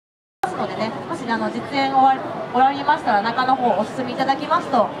のでね、もし実演おられましたら中の方お進みいただきます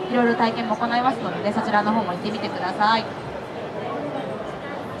といろいろ体験も行いますのでね、そちらの方も行ってみてください。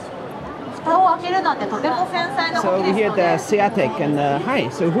蓋を開けるなんてとても繊細な動きですので。So we're here at the Seatec, and hi.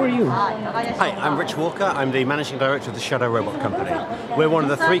 So who are you? Hi, I'm Rich Walker. I'm the managing director of the ShadowRobot company. We're one of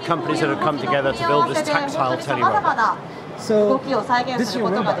the 3 companies that have come together to build this tactile tele-robot. So this is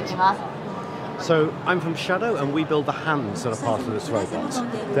your robot. So I'm from Shadow, and we build the hands that are part of this robot.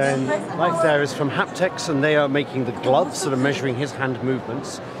 Then right there is from Haptex, and they are making the gloves that are measuring his hand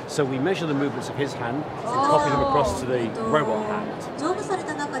movements. So we measure the movements of his hand and copy them across to the robot hand.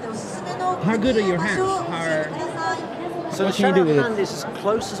 How good are your hands? So the Shadow hand is as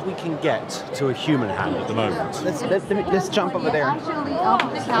close as we can get to a human hand at the moment. Let's jump over there.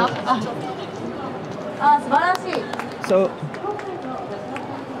 So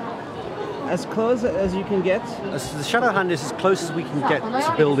as close as you can get? The Shadow hand is as close as we can get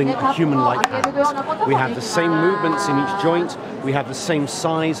to building a human-like hand. We have the same movements in each joint, we have the same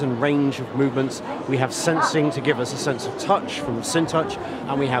size and range of movements, we have sensing to give us a sense of touch from SynTouch,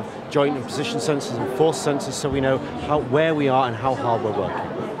 and we have joint and position sensors and force sensors so we know where we are and how hard we're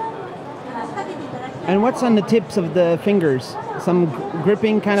working. And what's on the tips of the fingers? Some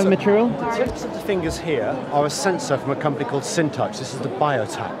gripping kind of material? The tips of the fingers here are a sensor from a company called SynTouch. This is the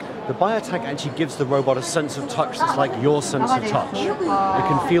BioTac. The BioTac actually gives the robot a sense of touch that's like your sense of touch. It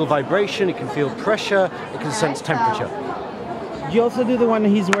can feel vibration, it can feel pressure, it can sense temperature. Do you also do the one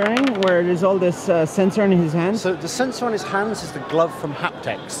he's wearing, where there's all this sensor in his hands? So the sensor on his hands is the glove from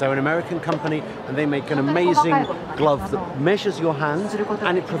Haptex. They're an American company, and they make an amazing glove that measures your hands,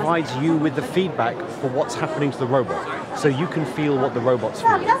 and it provides you with the feedback for what's happening to the robot. So you can feel what the robot's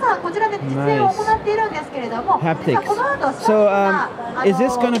feeling. Nice. Haptics. So is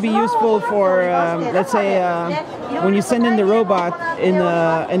this going to be useful for, let's say, when you send in the robot in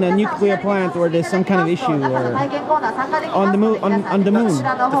a nuclear plant where there's some kind of issue, or on the moon?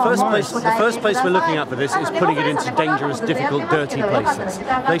 The first place we're looking at for this is putting it into dangerous, difficult, dirty places.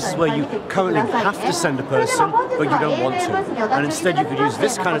 Places where you currently have to send a person, but you don't want to. And instead you could use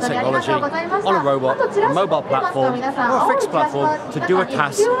this kind of technology on a robot, a mobile platform, or a fixed platform to do a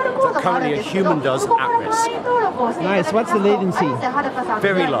task that currently a human does at risk. Nice. What's the latency?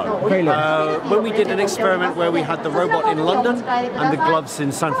 Very low. Very low. When we did an experiment where we had the robot in London and the gloves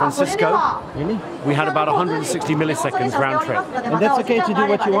in San Francisco, Really? we had about 160 milliseconds round trip. And that's okay to do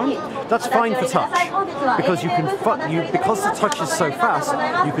what you want? That's fine for touch, because because the touch is so fast,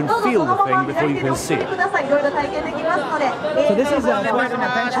 you can feel the thing before you can see it. So this is quite an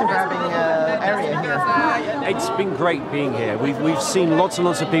attention-grabbing area here. It's been great being here. We've seen lots and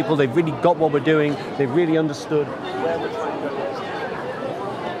lots of people. They've really got what we're doing. They've really understood where we're trying to go.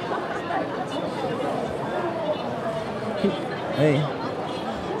 Hey,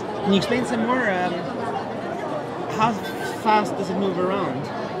 can you explain some more? How fast does it move around?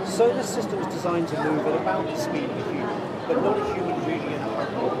 So this system is designed to move at about the speed of a human, but not a human really in a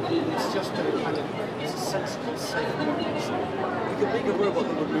hurry. It's just a kind of sensible, safe movement. We could make a robot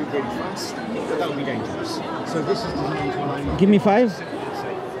that would move really fast, but that would be dangerous. So this is designed to align. Give me 5.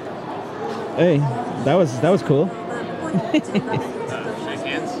 Hey, that was cool. Shake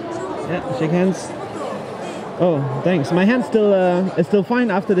hands. Yeah, shake hands. Oh, thanks. My hand's is still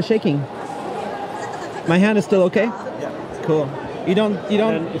fine after the shaking. My hand is still okay? Yeah. Cool. You don't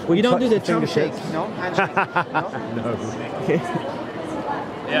do the thumb shake, no? Handshake? No. No. Okay.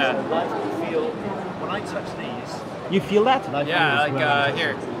 Yeah. Life can feel when I touch these. You feel that? Yeah, like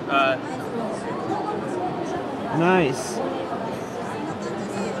here. Nice.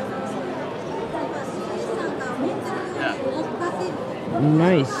 Yeah.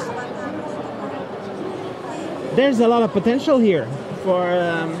 Nice. There's a lot of potential here for,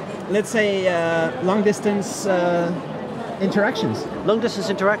 let's say, long distance interactions. Long distance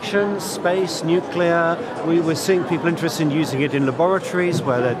interactions, space, nuclear. We're seeing people interested in using it in laboratories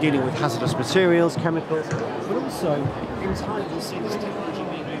where they're dealing with hazardous materials, chemicals, but also in time you'll see this technology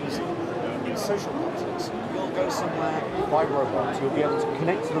being used in social contexts. You'll go somewhere by robot, you'll be able to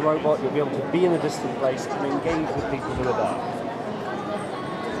connect to the robot, you'll be able to be in a distant place and engage with people who are there.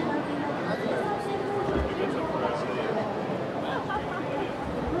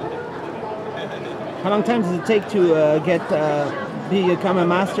 How long time does it take to become a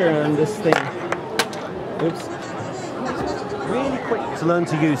master on this thing? Oops. Really quick to learn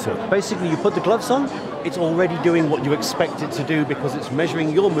to use it. Basically, you put the gloves on, it's already doing what you expect it to do because it's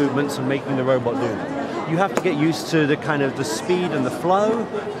measuring your movements and making the robot do them. You have to get used to the kind of the speed and the flow,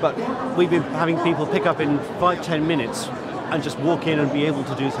 but we've been having people pick up in 5-10 minutes and just walk in and be able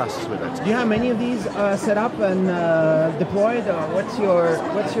to do tasks with it. Do you have many of these set up and deployed, or what's your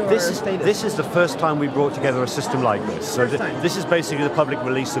status? This is the first time we brought together a system like this. So this is basically the public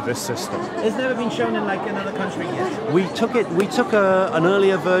release of this system. It's never been shown in like another country yet. We took an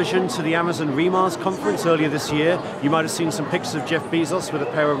earlier version to the Amazon Remars conference earlier this year. You might have seen some pictures of Jeff Bezos with a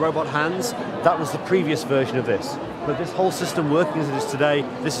pair of robot hands. That was the previous version of this. But this whole system working as it is today,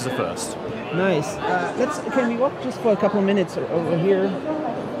 this is a first. Nice. Can we walk just for a couple of minutes over here?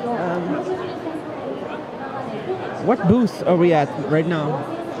 What booth are we at right now?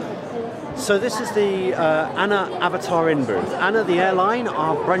 So this is the ANA Avatar In booth. ANA, the airline,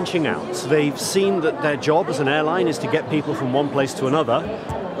 are branching out. They've seen that their job as an airline is to get people from one place to another.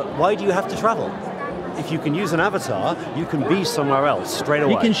 But why do you have to travel? If you can use an avatar, you can be somewhere else straight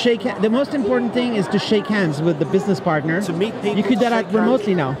away. You can shake hands. The most important thing is to shake hands with the business partner. To meet people. You could do that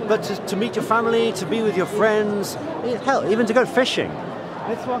remotely now. But to meet your family, to be with your friends, hell, even to go fishing.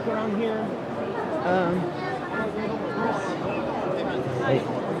 Let's walk around here. Hey.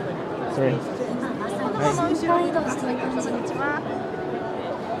 Sorry.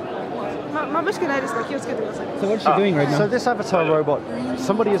 So what's she doing right now? So this avatar robot,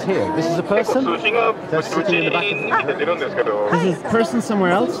 somebody is here. This is a person. They're sitting in the back of This is a person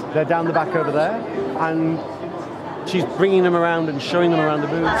somewhere else? They're down the back over there. And she's bringing them around and showing them around the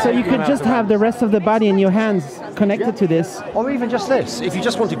booth. So you could just have the rest of the body in your hands connected to this. Or even just this. If you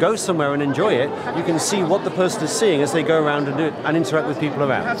just want to go somewhere and enjoy it, you can see what the person is seeing as they go around and do it and interact with people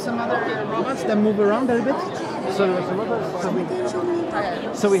around. Have some other robots that move around a little bit? So there are some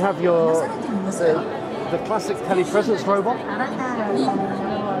others. So we have the classic Telepresence robot.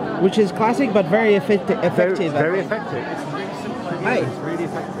 Which is classic but very effective. Very effective. It's really simple. Hi. It's really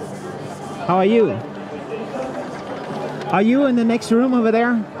effective. How are you? Are you in the next room over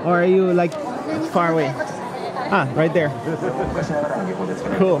there? Or are you like far away? Ah, right there.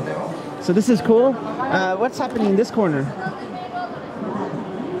 Cool. So this is cool. What's happening in this corner?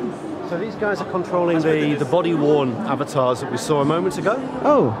 So these guys are controlling the body-worn avatars that we saw a moment ago.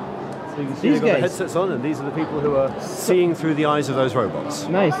 Oh, so you can see these they've got guys. the headsets on, and these are the people who are seeing through the eyes of those robots.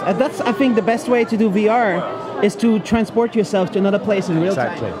 Nice. That's, I think, the best way to do VR is to transport yourself to another place in real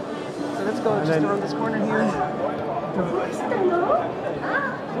time. Exactly. So let's go just around this corner here.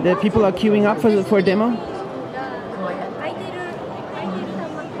 The people are queuing up for a demo.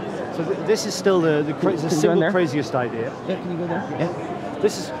 So this is still the single craziest idea. Yeah, can you go there? Yeah.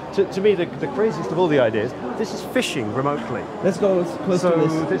 This is, to me, the craziest of all the ideas. This is fishing remotely. Let's go close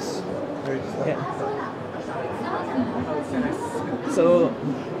to this. Yeah. So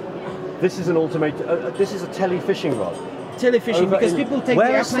this is an automated. This is a tele-fishing rod. Telefishing, because people take the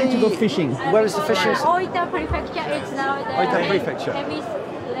airplane to go fishing. Where is the fishing? Oita Prefecture is now the Oita Prefecture. heavy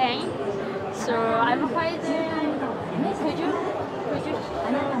lane. So I'm afraid. Could you?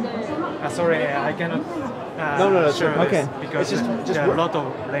 Sorry, I cannot. No. Sure. Okay. Because just there are a lot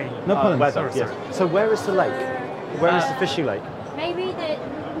of lane. No problem. Weather, yes. So where is the lake? Where is the fishing lake? Maybe the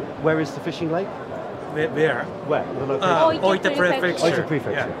Where is the fishing lake? Where? Where? The location? Oita Prefecture. Oita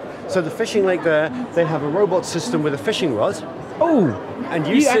Prefecture. Yeah. So the fishing lake there, they have a robot system with a fishing rod. Oh, and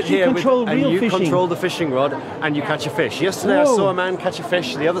you sit here and you control the fishing rod and you catch a fish. Yesterday I saw a man catch a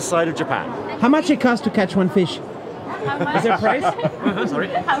fish the other side of Japan. How much it costs to catch one fish? how much? Is there a price? Sorry?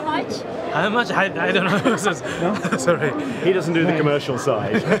 How much? How much? I don't know. No? Sorry. He doesn't do the commercial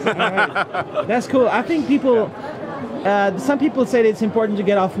side. Right. That's cool. I think people, some people say that it's important to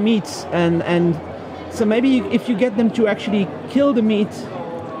get off meats, and so maybe if you get them to actually kill the meat,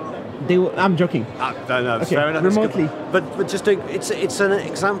 they will, I'm joking. No, that's okay, fair enough. remotely. But just it's an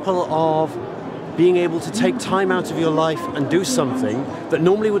example of being able to take time out of your life and do something that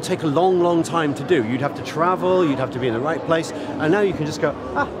normally would take a long time to do. You'd have to travel, you'd have to be in the right place, and now you can just go,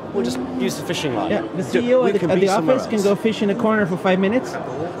 we'll just use the fishing line. Yeah, the CEO at the office can go fish in a corner for 5 minutes.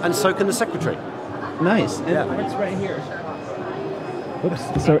 And so can the secretary. Nice. And yeah. what's right here?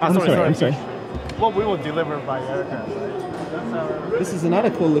 Oops, sorry, I'm sorry. Well, we will deliver by aircraft. This is another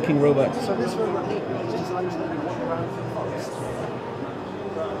cool looking robot. So this robot here is designed to let you walk around the forest.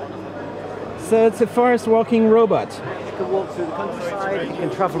 So it's a forest walking robot. You can walk through the countryside, you can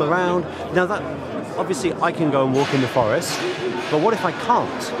travel around. Now that, obviously I can go and walk in the forest, but what if I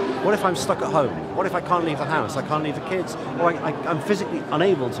can't? What if I'm stuck at home? What if I can't leave the house? I can't leave the kids? Or I'm physically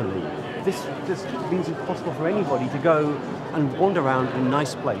unable to leave? This means it's possible for anybody to go and wander around in a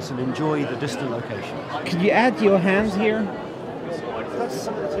nice place and enjoy the distant location. Could you add your hands here? That's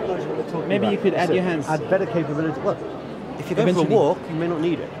some of the technology we're talking Maybe about. you could add your hands. Add better capability. Well, if you go for a walk, you may not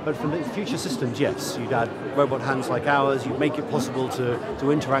need it. But for the future systems, yes. You'd add robot hands like ours. You'd make it possible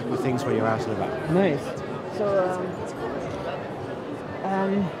to interact with things when you're out and about. Nice. So,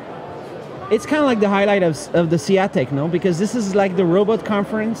 it's kind of like the highlight of the Seatech, no? Because this is like the robot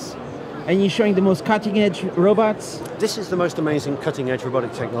conference, and you're showing the most cutting-edge robots. This is the most amazing cutting-edge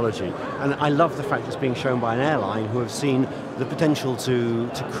robotic technology, and I love the fact it's being shown by an airline who have seen the potential to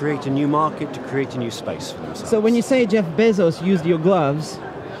create a new market, to create a new space for themselves. So when you say Jeff Bezos used your gloves,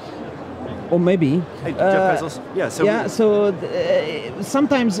 or maybe... Hey, Jeff Bezos? Yeah, so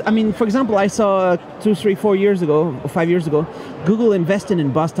sometimes, I mean, for example, I saw 2, 3, 4 years ago, or 5 years ago, Google invested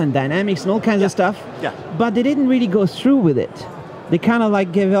in Boston Dynamics and all kinds of stuff, but they didn't really go through with it. They kind of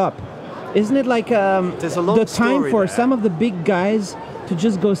like gave up. Isn't it like the time for some of the big guys to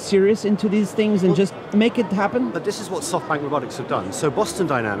just go serious into these things and just make it happen? But this is what SoftBank Robotics have done. So Boston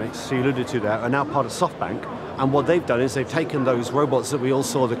Dynamics, who you alluded to there, are now part of SoftBank, and what they've done is they've taken those robots that we all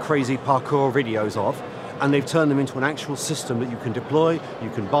saw the crazy parkour videos of, and they've turned them into an actual system that you can deploy, you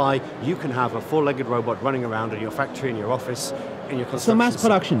can buy, you can have a four-legged robot running around in your factory, in your office, in your construction. So mass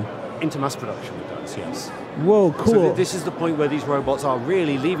production? Into mass production it does, yes. Whoa, cool. So this is the point where these robots are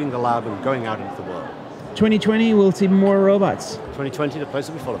really leaving the lab and going out into the world. 2020, we'll see more robots. 2020, the place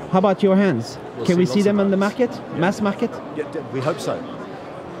will be full of them. How about your hands? Can we see them on the market? Yeah. Mass market? Yeah, we hope so.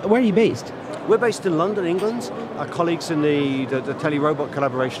 Where are you based? We're based in London, England. Our colleagues in the tele-robot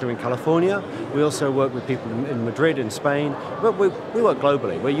collaboration are in California. We also work with people in Madrid, in Spain. But we work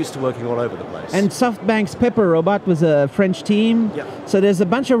globally. We're used to working all over the place. And SoftBank's Pepper Robot was a French team. Yeah. So there's a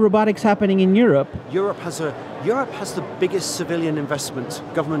bunch of robotics happening in Europe. Europe has the biggest civilian investment,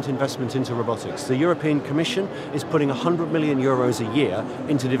 government investment into robotics. The European Commission is putting 100 million euros a year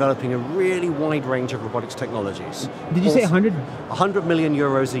into developing a really wide range of robotics technologies. Did you say 100? 100 million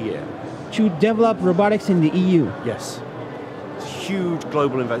euros a year. To develop robotics in the EU? Yes. It's huge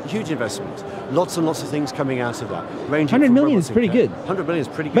global huge investment. Lots and lots of things coming out of that. 100 million is pretty good. 100 million is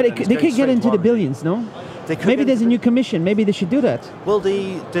pretty good. But they could get into the billions, no? Maybe there's a new commission. Maybe they should do that. Well,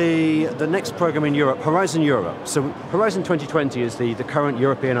 the next program in Europe, Horizon Europe. So Horizon 2020 is the current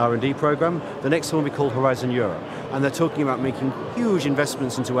European R&D program. The next one will be called Horizon Europe. And they're talking about making huge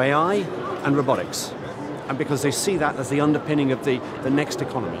investments into AI and robotics. And because they see that as the underpinning of the next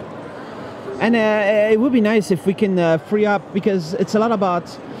economy. And it would be nice if we can free up, because it's a lot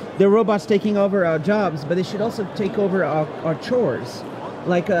about the robots taking over our jobs, but they should also take over our chores.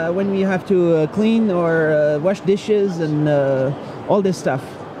 Like when we have to clean or wash dishes and all this stuff.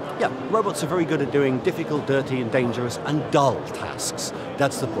 Yeah, robots are very good at doing difficult, dirty and dangerous and dull tasks.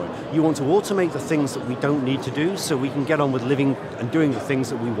 That's the point. You want to automate the things that we don't need to do so we can get on with living and doing the things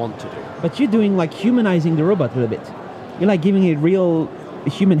that we want to do. But you're doing like humanizing the robot a little bit. You're like giving it real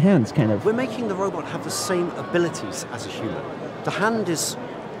human hands, kind of. We're making the robot have the same abilities as a human. The hand is,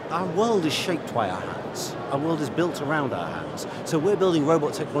 our world is shaped by our hands. Our world is built around our hands. So we're building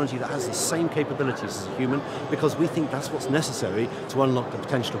robot technology that has the same capabilities as a human because we think that's what's necessary to unlock the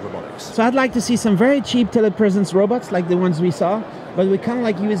potential of robotics. So I'd like to see some very cheap telepresence robots like the ones we saw, but with kind of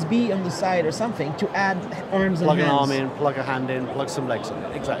like USB on the side or something to add arms and hands. Plug an arm in, plug a hand in, plug some legs in.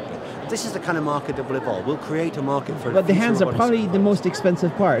 Exactly. This is the kind of market that will evolve. We'll create a market for. But the hands are probably the most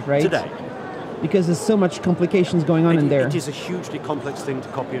expensive part, right? Today. Because there's so much complications going on in there. It is a hugely complex thing to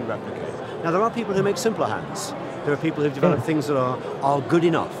copy and replicate. Now, there are people who make simpler hands. There are people who've developed things that are good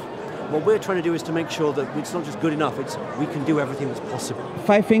enough. What we're trying to do is to make sure that it's not just good enough, it's we can do everything that's possible.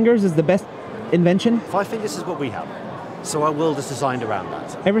 5 fingers is the best invention? 5 fingers is what we have. So our world is designed around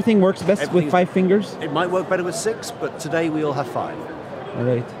that. Everything works best with 5 fingers? It might work better with 6, but today we all have 5. All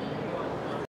right.